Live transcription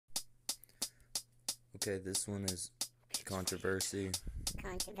Okay, this one is controversy.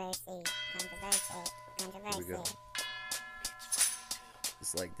 Controversy. Here we go.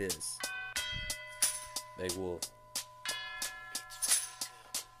 It's like this. Big Wolf.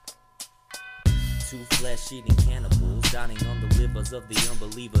 Two flesh-eating cannibals, dining on the livers of the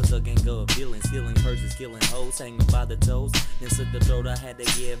unbelievers. A gang of villains, stealing purses, killing hoes, hanging by the toes. Then slit the throat, I had to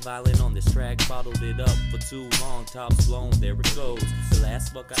get violent on this track. Bottled it up for too long, tops blown, there it goes. The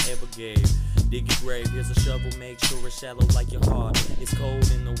last fuck I ever gave. Dig your grave, here's a shovel, make sure it's shallow like your heart. It's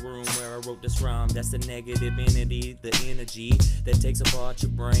cold in the room where I wrote this rhyme. That's the negative entity, the energy that takes apart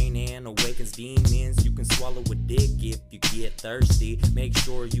your brain and awakens demons. You can swallow a dick if you get thirsty. Make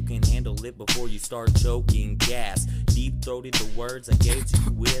sure you can handle it before you start choking gas. Deep-throated the words I gave to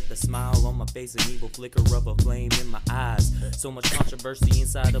you with a smile on my face, an evil flicker of a flame in my eyes. So much controversy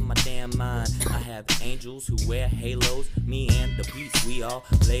inside of my damn mind. I have angels who wear halos, me and the beast, we all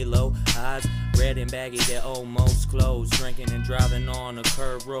lay low. Eyes red and baggy, they're almost closed. Drinking and driving on a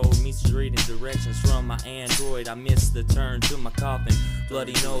curved road. Me reading directions from my Android. I missed the turn to my coffin.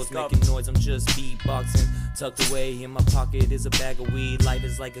 Bloody nose making noise, I'm just beatboxing. Tucked away in my pocket is a bag of weed. Life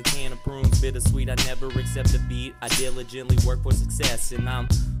is like a can of prunes, bittersweet. I never accept a beat. I diligently work for success, and I'm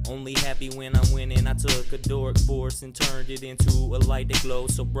only happy when I'm winning. I took a dark force and turned it into a light that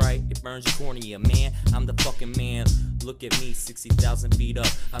glows so bright it burns your cornea, man. I'm the fucking man. Look at me, 60,000 feet up.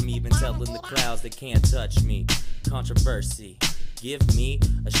 I'm even telling the clouds they can't touch me. Controversy. Give me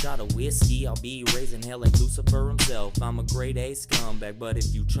a shot of whiskey, I'll be raising hell like Lucifer himself. I'm a grade A scumbag, but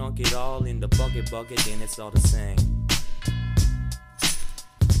if you chunk it all in the bucket, then it's all the same.